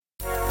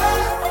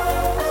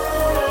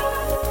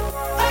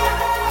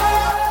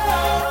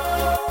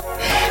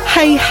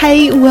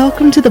Hey,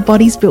 welcome to the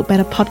Bodies Built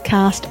Better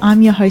podcast.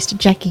 I'm your host,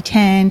 Jackie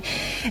Tann.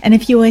 And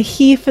if you are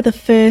here for the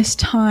first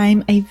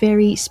time, a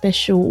very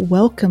special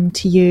welcome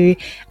to you.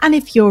 And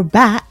if you're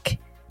back,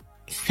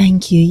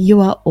 thank you. You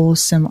are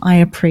awesome. I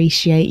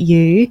appreciate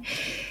you.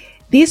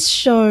 This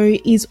show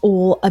is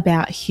all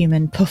about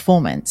human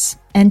performance.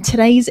 And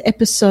today's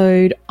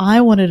episode, I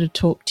wanted to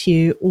talk to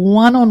you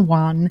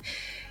one-on-one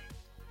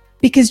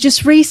because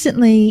just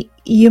recently,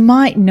 you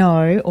might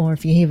know, or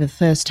if you're here for the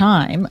first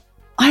time,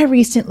 I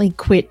recently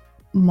quit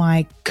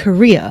my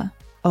career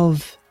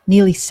of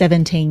nearly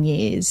 17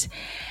 years,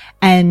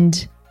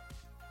 and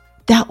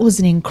that was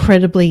an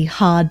incredibly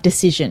hard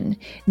decision.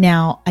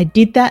 Now, I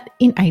did that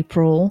in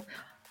April.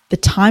 The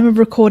time of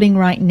recording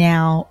right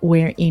now,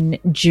 we're in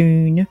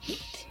June,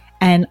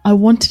 and I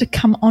wanted to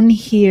come on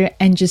here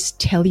and just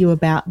tell you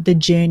about the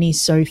journey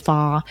so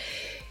far,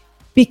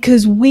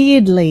 because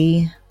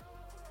weirdly,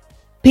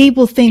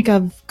 people think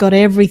I've got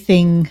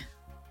everything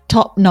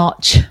top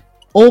notch,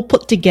 all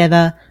put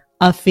together.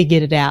 I've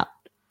figured it out.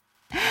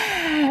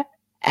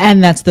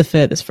 And that's the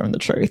furthest from the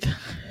truth.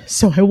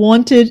 So I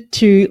wanted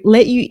to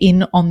let you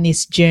in on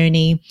this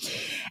journey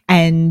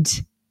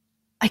and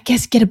I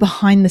guess get a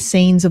behind the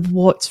scenes of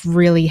what's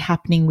really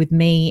happening with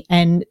me,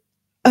 and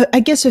I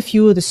guess a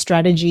few of the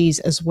strategies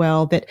as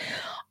well that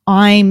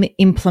I'm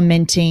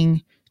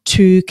implementing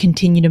to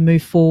continue to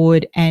move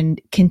forward and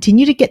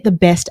continue to get the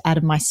best out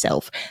of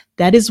myself.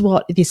 That is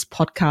what this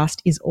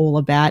podcast is all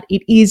about.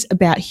 It is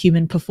about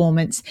human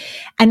performance,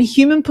 and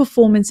human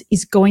performance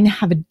is going to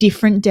have a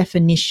different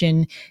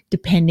definition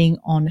depending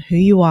on who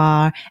you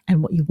are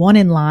and what you want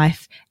in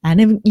life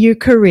and in your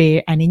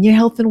career and in your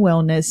health and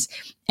wellness.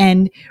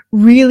 And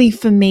really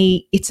for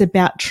me, it's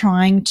about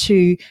trying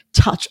to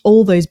touch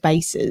all those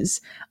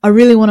bases. I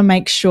really want to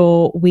make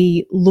sure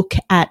we look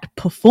at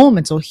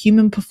performance or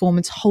human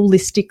performance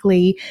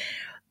holistically,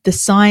 the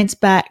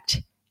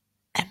science-backed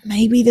and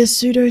maybe the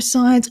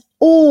pseudoscience,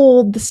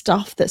 all the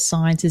stuff that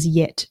science is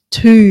yet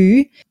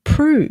to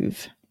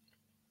prove.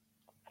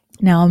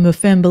 Now, I'm a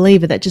firm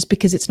believer that just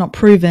because it's not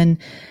proven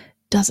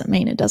doesn't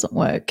mean it doesn't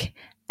work.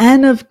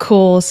 And of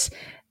course,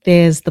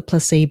 there's the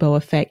placebo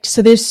effect.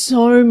 So there's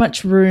so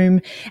much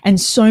room and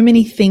so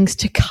many things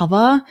to cover.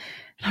 And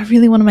I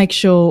really want to make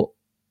sure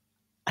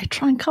I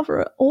try and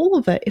cover all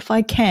of it if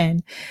I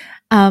can.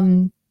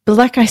 But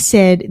like I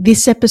said,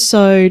 this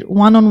episode,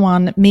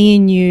 one-on-one, me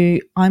and you,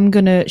 I'm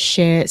going to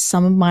share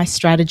some of my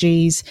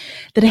strategies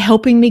that are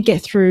helping me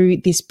get through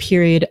this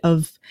period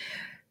of,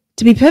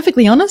 to be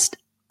perfectly honest,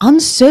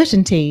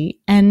 uncertainty.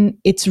 And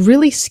it's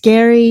really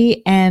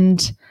scary,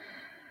 and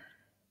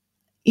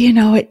you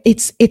know,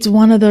 it's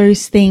one of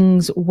those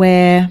things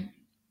where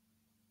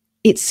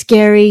it's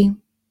scary,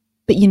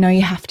 but you know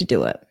you have to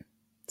do it.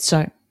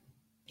 So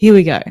here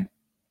we go.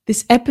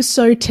 This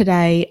episode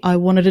today, I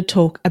wanted to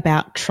talk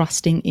about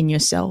trusting in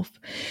yourself,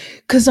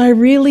 because I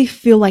really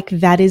feel like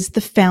that is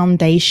the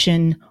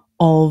foundation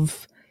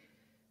of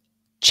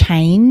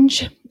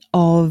change,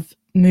 of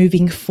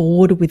moving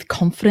forward with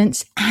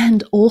confidence.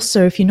 And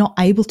also, if you're not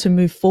able to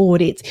move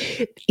forward,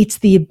 it's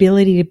the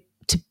ability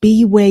to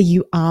be where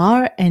you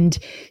are and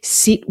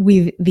sit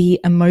with the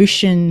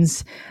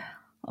emotions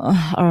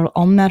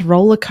on that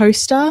roller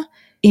coaster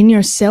in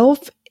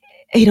yourself.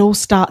 It all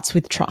starts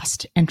with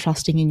trust and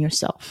trusting in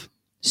yourself.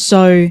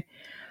 So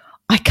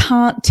I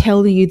can't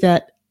tell you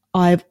that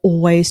I've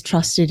always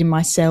trusted in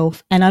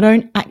myself, and I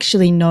don't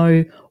actually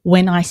know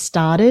when I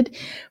started.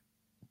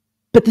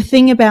 But the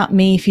thing about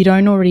me, if you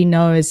don't already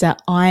know, is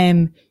that I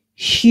am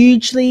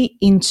hugely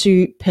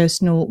into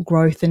personal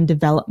growth and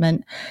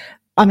development.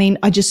 I mean,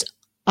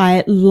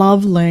 I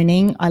love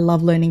learning. I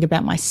love learning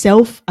about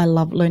myself. I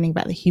love learning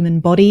about the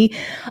human body.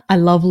 I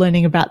love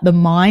learning about the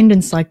mind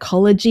and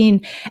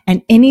psychology,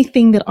 and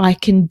anything that I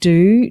can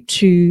do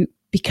to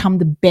become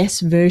the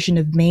best version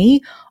of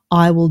me,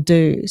 I will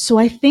do. So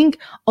I think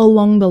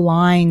along the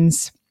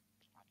lines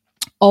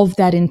of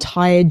that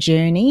entire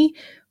journey,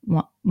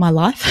 my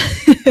life,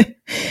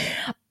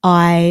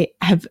 I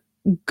have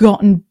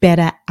gotten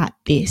better at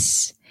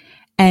this.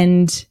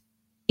 And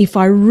if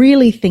I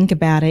really think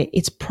about it,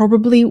 it's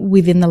probably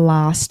within the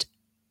last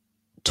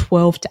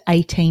 12 to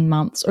 18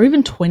 months or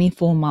even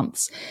 24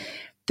 months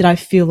that I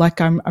feel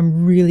like I'm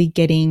really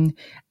getting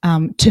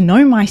to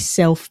know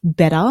myself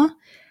better,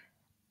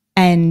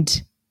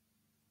 and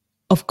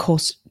of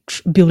course,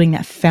 building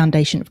that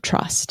foundation of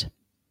trust.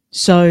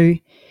 So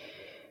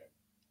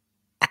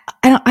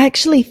I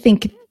actually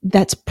think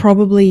that's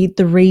probably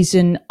the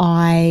reason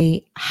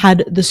I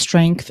had the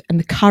strength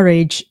and the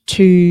courage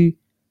to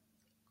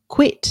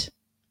quit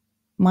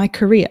my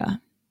career.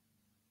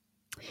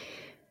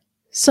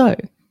 So,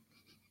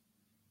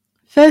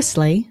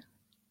 firstly,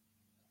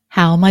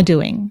 how am I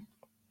doing?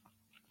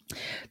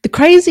 The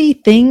crazy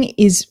thing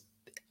is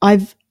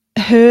I've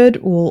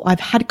had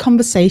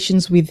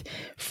conversations with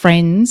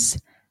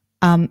friends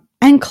and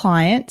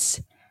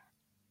clients,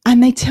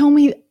 and they tell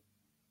me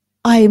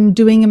I am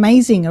doing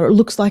amazing, or it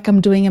looks like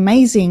I'm doing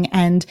amazing,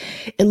 and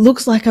it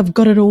looks like I've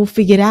got it all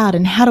figured out,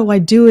 and how do I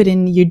do it,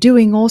 and you're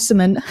doing awesome.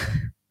 And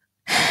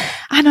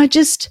I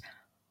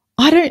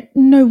I don't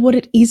know what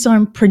it is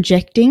I'm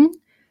projecting,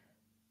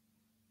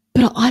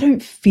 but I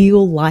don't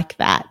feel like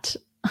that.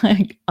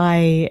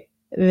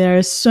 There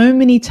are so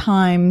many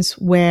times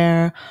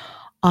where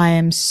I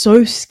am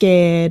so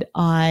scared,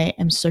 I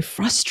am so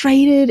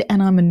frustrated,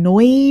 and I'm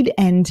annoyed,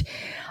 and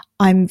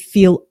I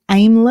feel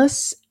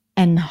aimless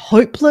and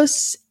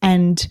hopeless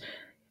and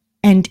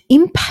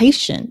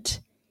impatient,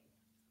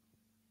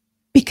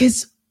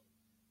 because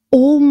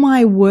all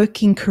my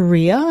working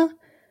career,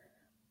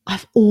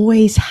 I've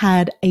always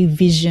had a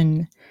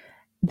vision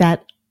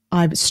that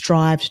I've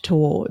strived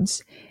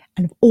towards,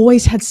 and I've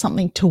always had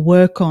something to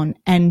work on.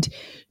 And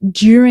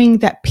during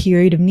that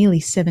period of nearly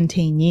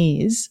 17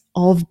 years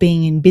of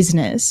being in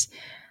business,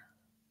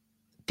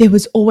 there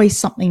was always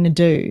something to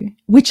do,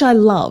 which I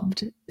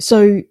loved.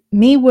 So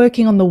me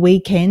working on the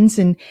weekends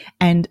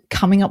and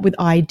coming up with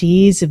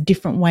ideas of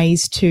different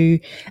ways to,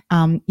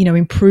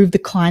 improve the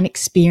client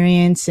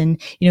experience, and,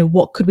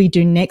 what could we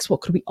do next? What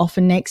could we offer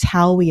next?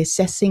 How are we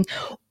assessing?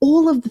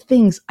 All of the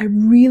things I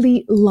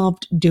really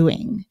loved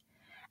doing.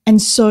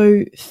 And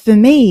so for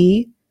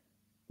me,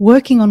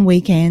 working on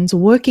weekends,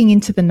 working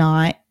into the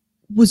night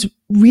was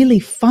really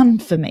fun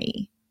for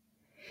me.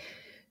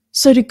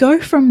 So to go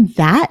from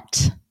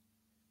that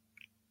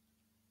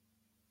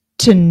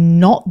to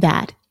not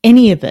that,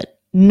 any of it,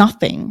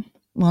 nothing.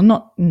 Well,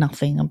 not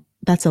nothing.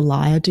 That's a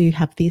lie. I do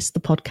have the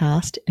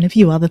podcast, and a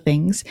few other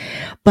things,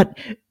 but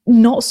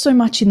not so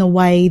much in the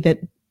way that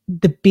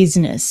the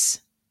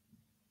business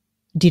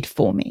did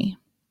for me.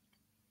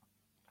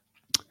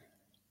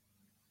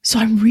 So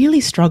I'm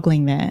really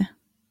struggling there.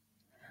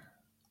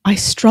 I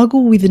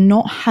struggle with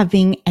not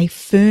having a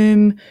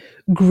firm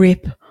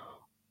grip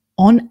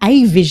on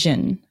a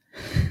vision,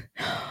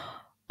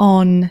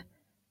 on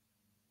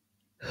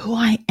who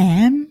I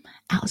am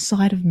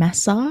outside of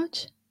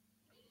massage.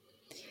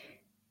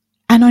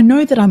 And I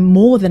know that I'm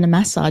more than a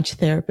massage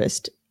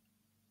therapist,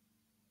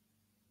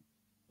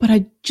 but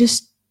I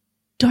just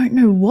don't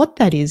know what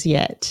that is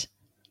yet.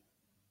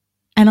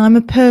 And I'm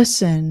a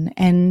person,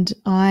 and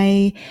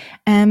I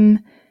am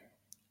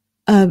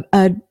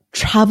a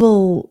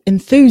travel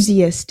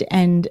enthusiast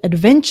and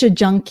adventure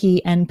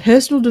junkie and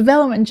personal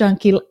development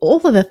junkie,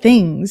 all of the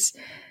things.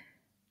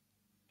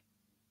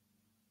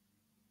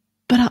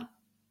 But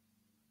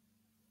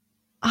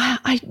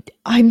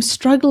I'm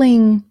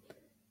struggling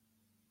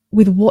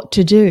with what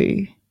to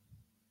do.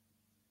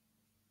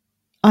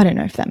 I don't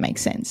know if that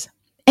makes sense.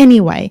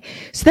 Anyway,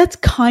 so that's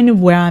kind of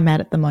where I'm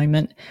at the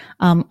moment.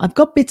 I've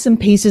got bits and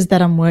pieces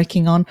that I'm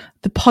working on.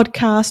 The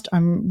podcast,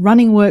 I'm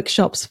running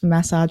workshops for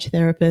massage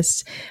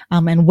therapists,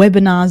 and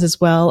webinars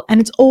as well. And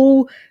it's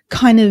all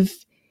kind of,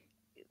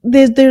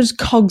 there's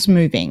cogs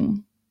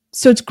moving.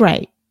 So it's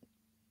great.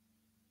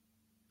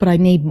 But I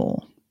need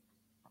more.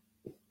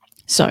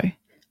 So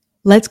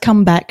let's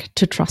come back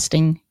to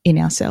trusting in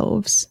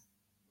ourselves.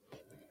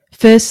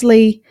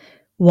 Firstly,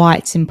 why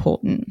it's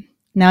important.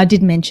 Now, I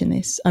did mention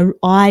this.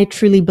 I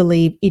truly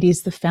believe it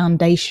is the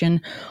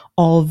foundation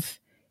of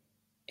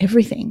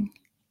everything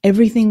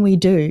we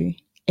do,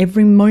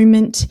 every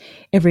moment,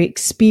 every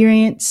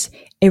experience,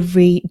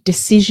 every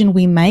decision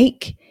we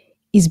make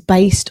is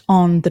based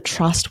on the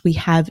trust we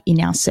have in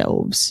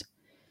ourselves.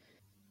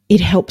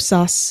 It helps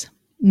us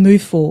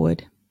move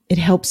forward. It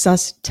helps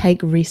us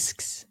take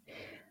risks.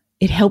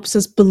 It helps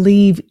us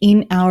believe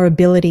in our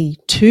ability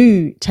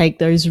to take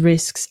those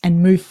risks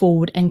and move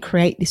forward and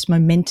create this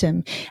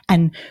momentum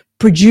and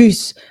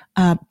produce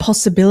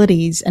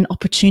possibilities and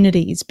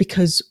opportunities,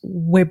 because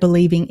we're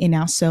believing in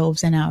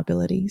ourselves and our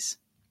abilities.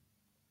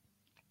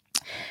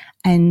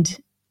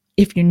 And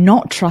if you're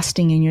not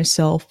trusting in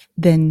yourself,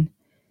 then,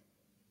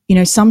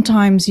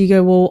 sometimes you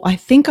go, well, I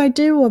think I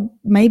do, or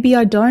maybe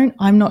I don't,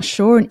 I'm not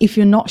sure. And if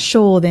you're not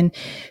sure, then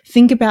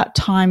think about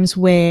times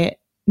where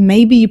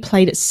maybe you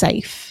played it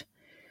safe.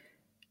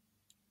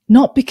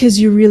 Not because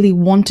you really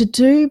wanted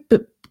to,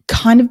 but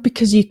kind of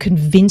because you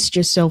convinced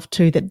yourself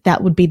to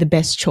that would be the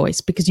best choice,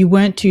 because you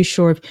weren't too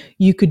sure if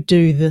you could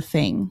do the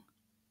thing.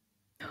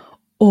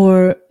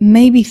 Or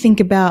maybe think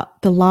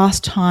about the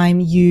last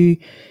time you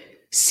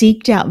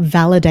seeked out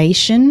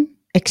validation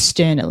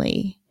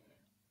externally,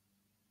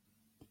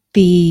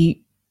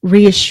 the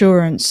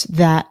reassurance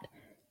that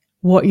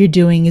what you're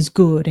doing is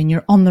good and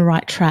you're on the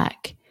right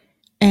track.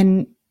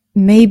 And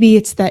maybe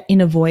it's that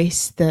inner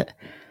voice that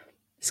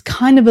is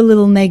kind of a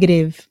little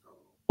negative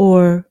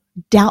or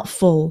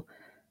doubtful.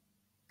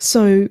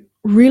 So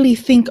really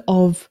think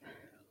of,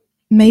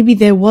 maybe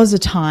there was a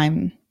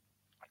time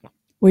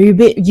where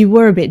you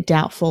were a bit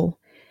doubtful,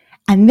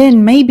 and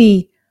then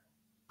maybe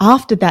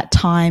after that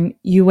time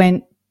you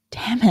went,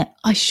 damn it,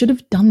 I should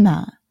have done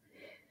that.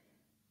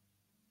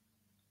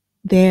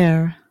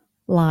 There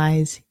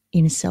lies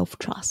in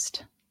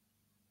self-trust.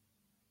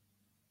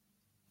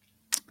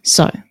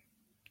 So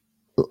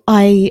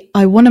I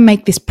want to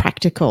make this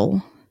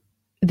practical.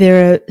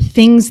 There are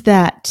things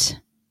that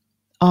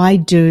I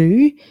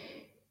do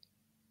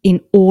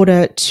in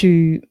order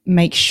to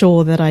make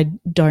sure that I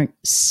don't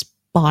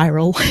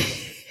spiral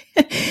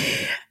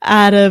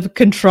out of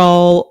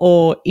control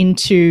or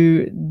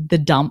into the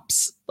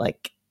dumps.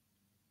 Like,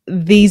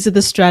 these are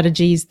the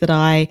strategies that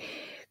I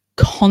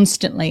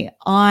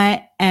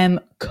am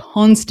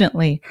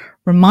constantly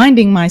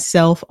reminding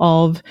myself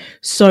of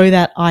so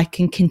that I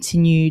can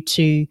continue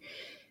to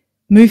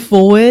move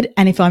forward.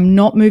 And if I'm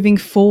not moving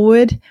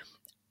forward,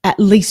 at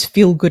least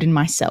feel good in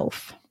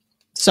myself.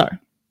 So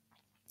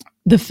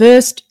the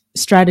first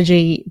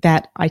strategy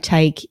that I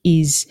take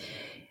is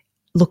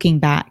looking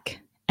back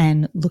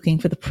and looking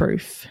for the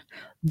proof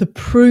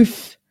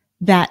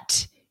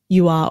that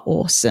you are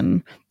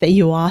awesome, that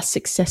you are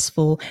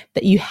successful,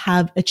 that you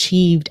have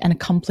achieved and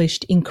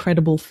accomplished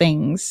incredible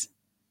things.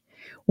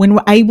 When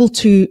we're able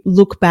to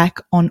look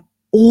back on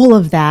all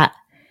of that,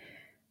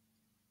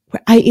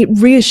 it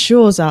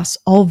reassures us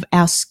of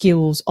our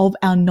skills, of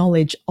our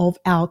knowledge, of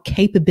our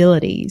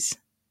capabilities.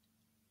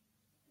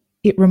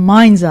 It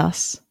reminds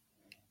us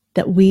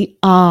that we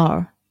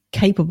are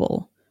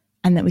capable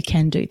and that we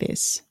can do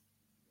this.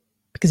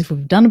 Because if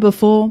we've done it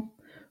before,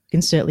 we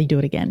can certainly do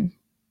it again.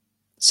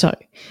 So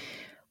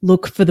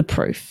look for the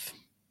proof.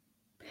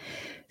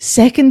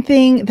 Second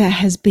thing that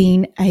has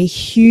been a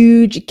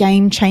huge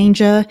game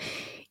changer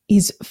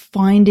is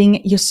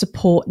finding your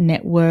support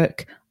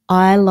network.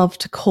 I love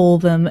to call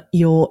them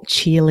your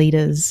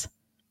cheerleaders.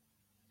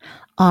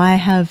 I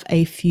have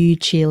a few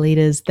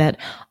cheerleaders that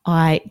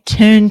I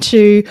turn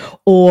to,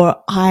 or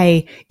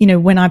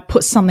when I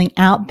put something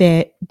out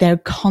there, they're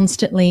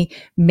constantly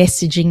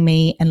messaging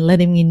me and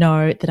letting me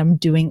know that I'm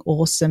doing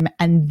awesome.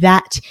 And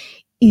that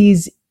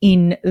is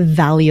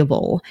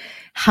invaluable.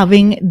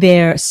 Having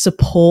their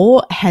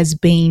support has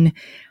been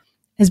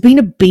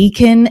a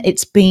beacon.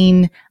 It's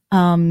been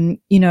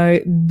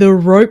the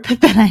rope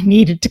that I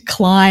needed to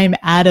climb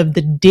out of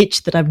the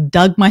ditch that I've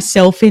dug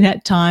myself in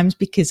at times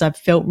because I've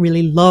felt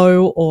really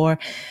low or,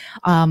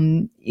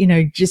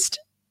 just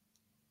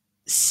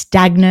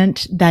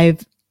stagnant.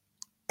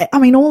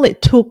 All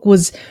it took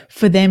was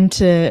for them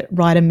to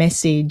write a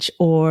message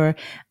or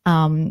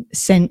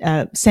send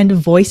a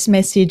voice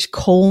message,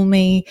 call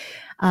me.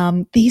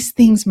 These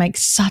things make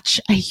such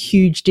a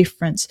huge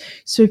difference.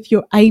 So if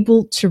you're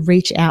able to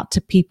reach out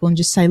to people and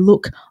just say,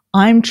 look,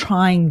 I'm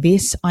trying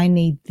this, I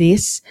need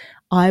this,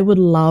 I would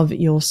love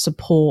your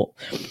support.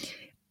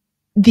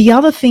 The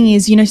other thing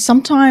is,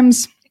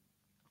 sometimes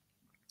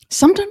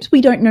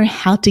we don't know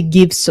how to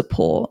give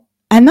support,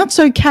 and that's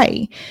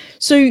okay.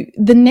 So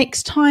the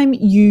next time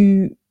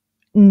you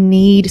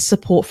need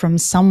support from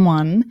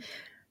someone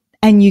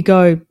and you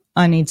go,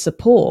 I need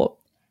support,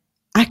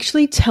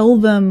 actually tell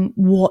them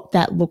what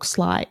that looks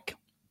like.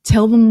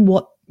 Tell them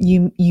what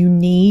you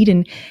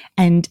need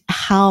and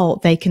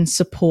how they can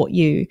support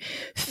you.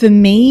 For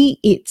me,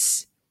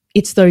 it's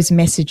those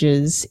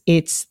messages.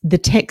 It's the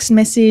text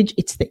message,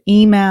 it's the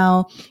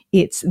email,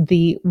 it's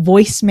the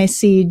voice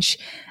message.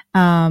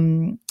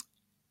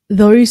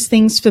 Those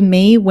things for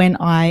me when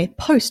I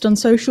post on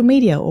social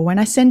media or when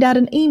I send out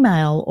an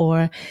email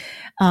or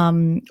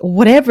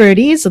whatever it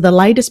is, or the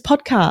latest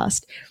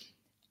podcast,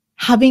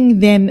 having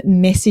them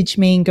message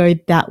me and go,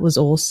 that was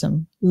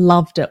awesome,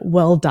 loved it,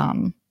 well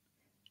done,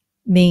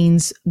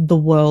 means the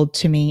world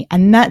to me.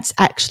 And that's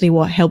actually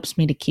what helps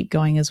me to keep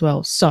going as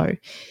well. So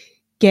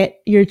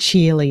get your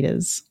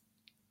cheerleaders.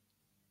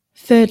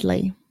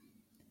 Thirdly,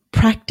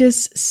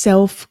 practice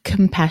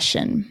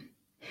self-compassion.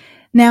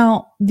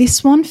 Now,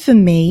 this one for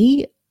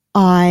me,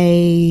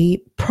 I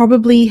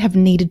probably have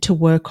needed to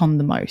work on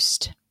the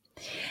most.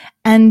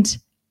 And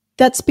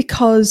that's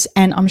because,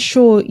 and I'm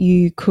sure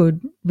you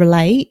could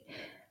relate,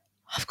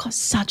 I've got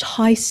such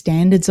high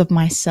standards of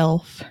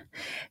myself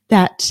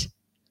that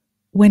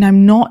when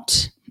I'm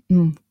not,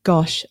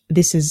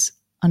 this is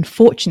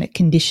unfortunate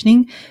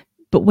conditioning,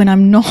 but when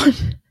I'm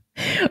not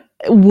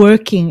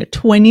working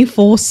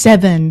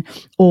 24/7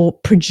 or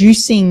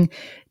producing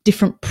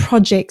different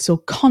projects or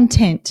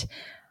content,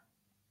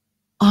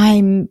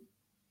 I'm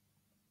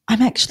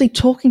actually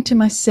talking to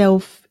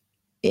myself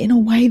in a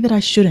way that I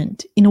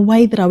shouldn't, in a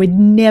way that I would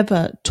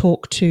never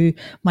talk to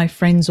my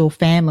friends or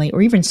family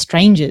or even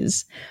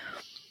strangers.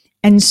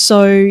 And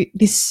so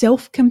this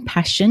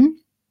self-compassion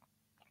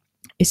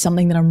is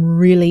something that I'm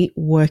really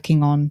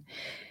working on.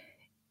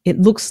 It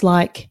looks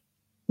like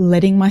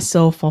letting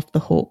myself off the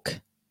hook.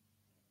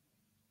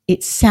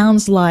 It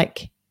sounds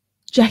like,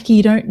 Jackie,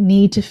 you don't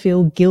need to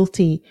feel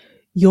guilty.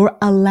 You're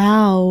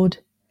allowed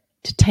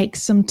to take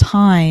some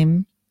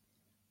time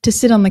to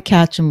sit on the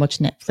couch and watch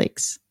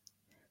Netflix,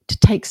 to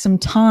take some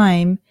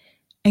time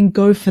and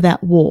go for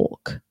that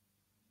walk.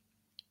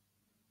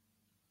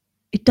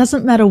 It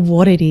doesn't matter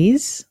what it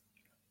is,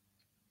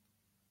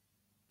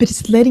 but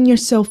it's letting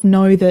yourself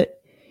know that,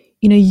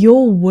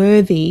 you're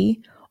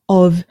worthy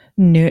of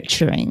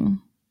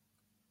nurturing.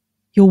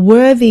 You're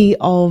worthy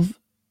of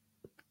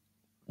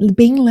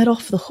being let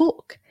off the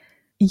hook.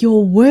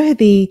 You're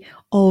worthy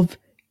of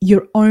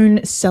your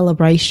own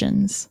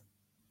celebrations.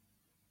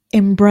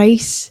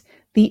 Embrace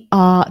the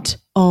art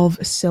of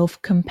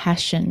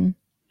self-compassion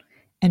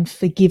and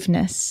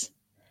forgiveness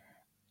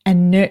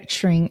and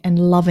nurturing and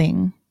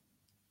loving.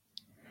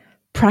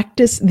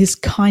 Practice this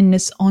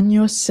kindness on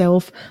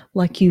yourself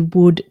like you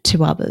would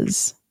to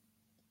others.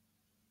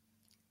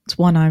 It's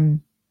one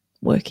I'm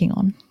working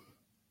on.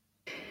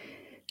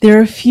 There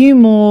are a few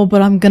more,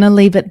 but I'm going to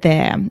leave it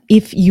there.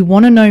 If you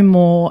want to know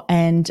more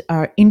and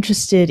are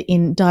interested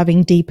in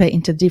diving deeper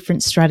into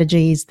different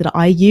strategies that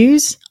I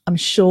use, I'm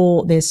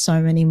sure there's so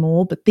many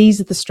more, but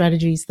these are the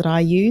strategies that I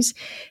use.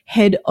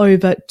 Head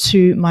over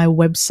to my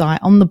website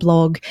on the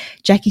blog,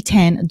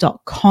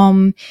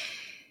 JackieTann.com.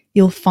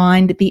 You'll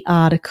find the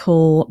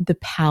article, The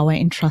Power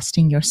in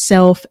Trusting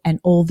Yourself,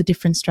 and all the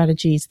different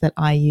strategies that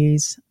I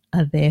use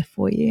are there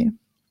for you.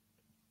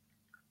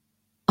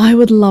 I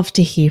would love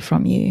to hear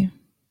from you.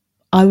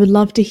 I would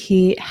love to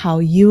hear how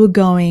you are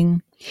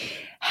going,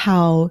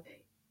 how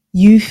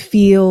you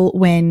feel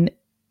when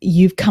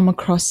you've come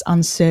across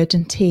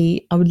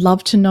uncertainty. I would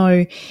love to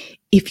know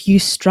if you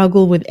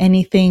struggle with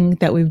anything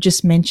that we've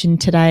just mentioned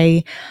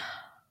today.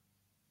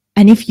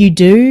 And if you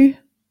do,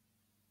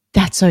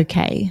 that's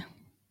okay.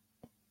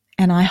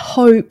 And I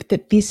hope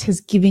that this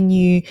has given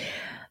you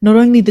not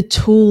only the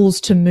tools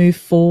to move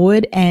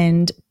forward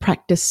and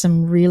practice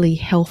some really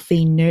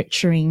healthy,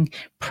 nurturing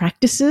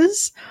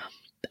practices,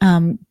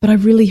 but I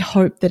really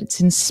hope that it's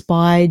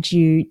inspired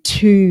you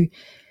to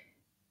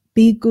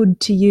be good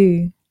to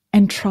you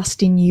and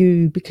trust in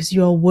you, because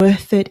you are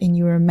worth it and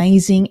you're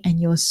amazing and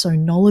you're so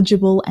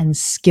knowledgeable and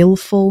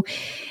skillful,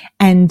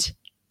 and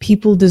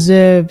people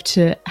deserve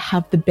to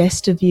have the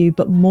best of you.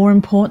 But more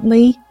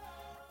importantly,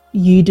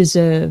 you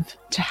deserve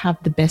to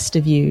have the best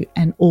of you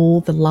and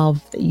all the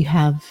love that you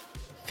have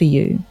for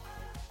you.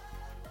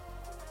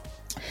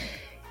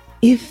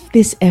 If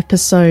this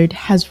episode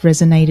has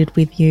resonated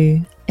with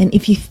you, and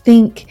if you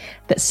think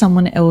that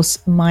someone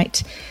else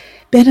might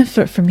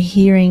benefit from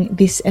hearing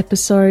this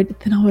episode,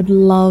 then I would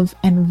love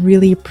and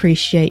really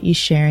appreciate you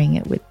sharing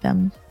it with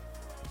them.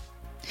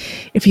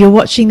 If you're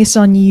watching this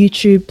on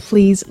YouTube,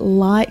 please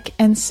like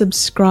and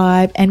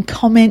subscribe and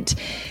comment.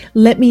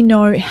 Let me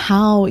know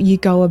how you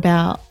go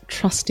about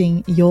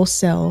trusting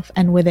yourself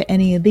and whether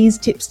any of these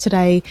tips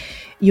today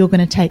you're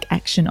going to take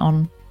action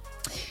on.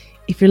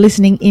 If you're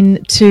listening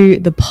into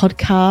the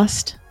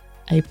podcast,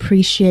 I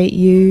appreciate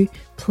you.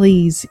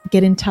 Please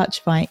get in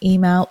touch via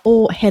email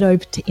or head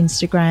over to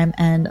Instagram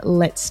and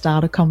let's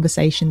start a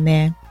conversation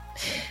there.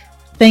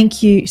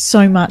 Thank you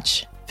so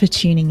much for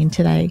tuning in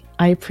today.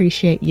 I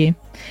appreciate you.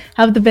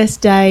 Have the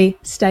best day.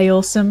 Stay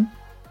awesome.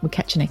 We'll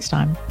catch you next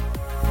time.